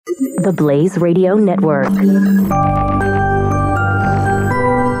The Blaze Radio Network.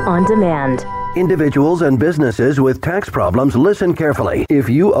 On demand. Individuals and businesses with tax problems, listen carefully. If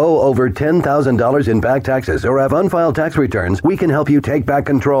you owe over $10,000 in back taxes or have unfiled tax returns, we can help you take back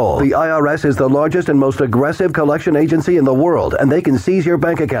control. The IRS is the largest and most aggressive collection agency in the world, and they can seize your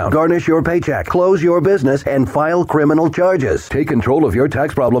bank account, garnish your paycheck, close your business, and file criminal charges. Take control of your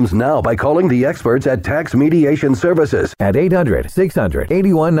tax problems now by calling the experts at Tax Mediation Services at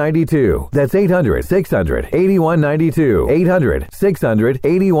 800-600-8192. That's 800-600-8192.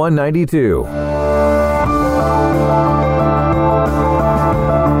 800-600-8192.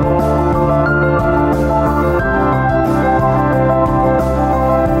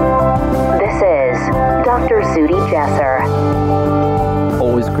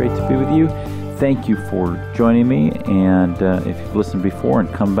 Always great to be with you. Thank you for joining me, and if you've listened before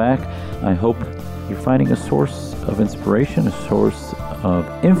and come back, I hope you're finding a source of inspiration, a source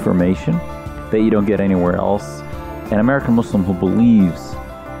of information that you don't get anywhere else. An American Muslim who believes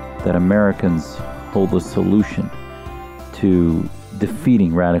that Americans hold the solution to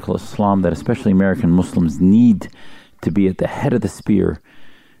defeating radical Islam, that especially American Muslims need to be at the head of the spear,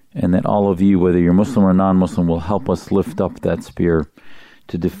 and that all of you, whether you're Muslim or non-Muslim, will help us lift up that spear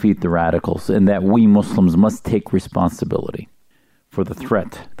to defeat the radicals, and that we Muslims must take responsibility for the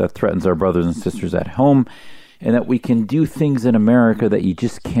threat that threatens our brothers and sisters at home, and that we can do things in America that you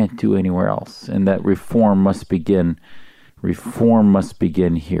just can't do anywhere else, and that reform must begin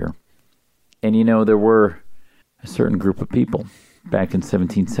here. And you know, there were a certain group of people back in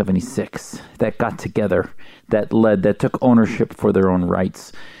 1776 that got together, that took ownership for their own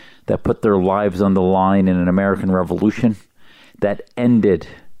rights, that put their lives on the line in an American Revolution that ended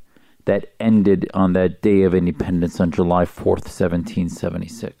on that day of independence on July 4th,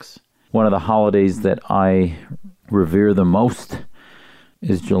 1776. One of the holidays that I revere the most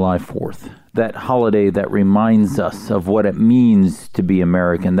is July 4th. That holiday that reminds us of what it means to be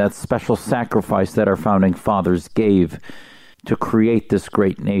American, that special sacrifice that our founding fathers gave to create this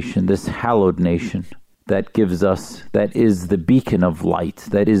great nation, this hallowed nation that gives us, that is the beacon of light,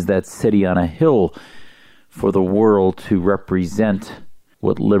 that is that city on a hill for the world to represent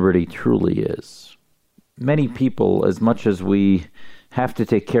what liberty truly is. Many people, as much as we have to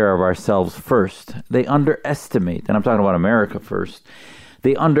take care of ourselves first, they underestimate, and I'm talking about America first,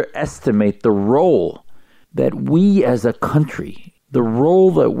 they underestimate the role that we as a country, the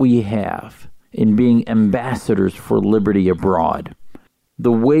role that we have in being ambassadors for liberty abroad.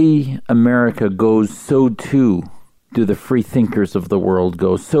 The way America goes, so too do the free thinkers of the world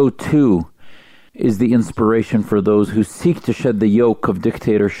go. So too is the inspiration for those who seek to shed the yoke of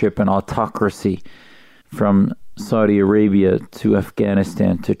dictatorship and autocracy from Saudi Arabia to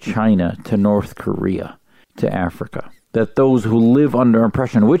Afghanistan to China to North Korea to Africa. That those who live under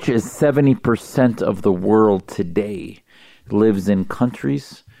oppression, which is 70% of the world today, lives in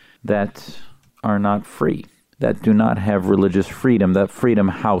countries that are not free, that do not have religious freedom, that Freedom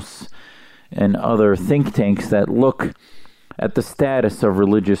House and other think tanks that look at the status of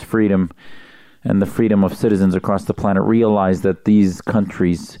religious freedom and the freedom of citizens across the planet realize that these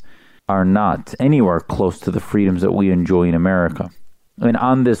countries are not anywhere close to the freedoms that we enjoy in America. And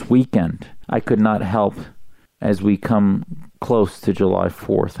on this weekend, I could not help, as we come close to July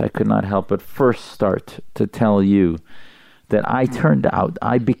 4th, I could not help but first start to tell you that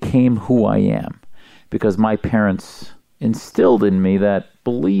I became who I am because my parents instilled in me that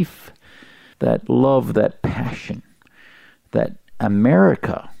belief, that love, that passion, that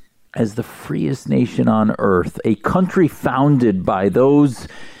America, as the freest nation on earth, a country founded by those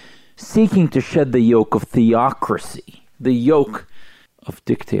seeking to shed the yoke of theocracy, the yoke of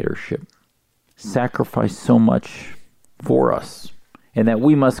dictatorship, sacrificed so much for us, and that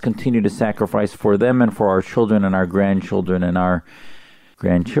we must continue to sacrifice for them and for our children and our grandchildren and our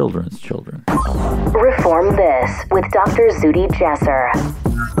grandchildren's children. Reform This with Dr. Zuhdi Jasser.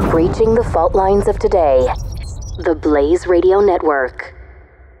 Breaching the fault lines of today. The Blaze Radio Network.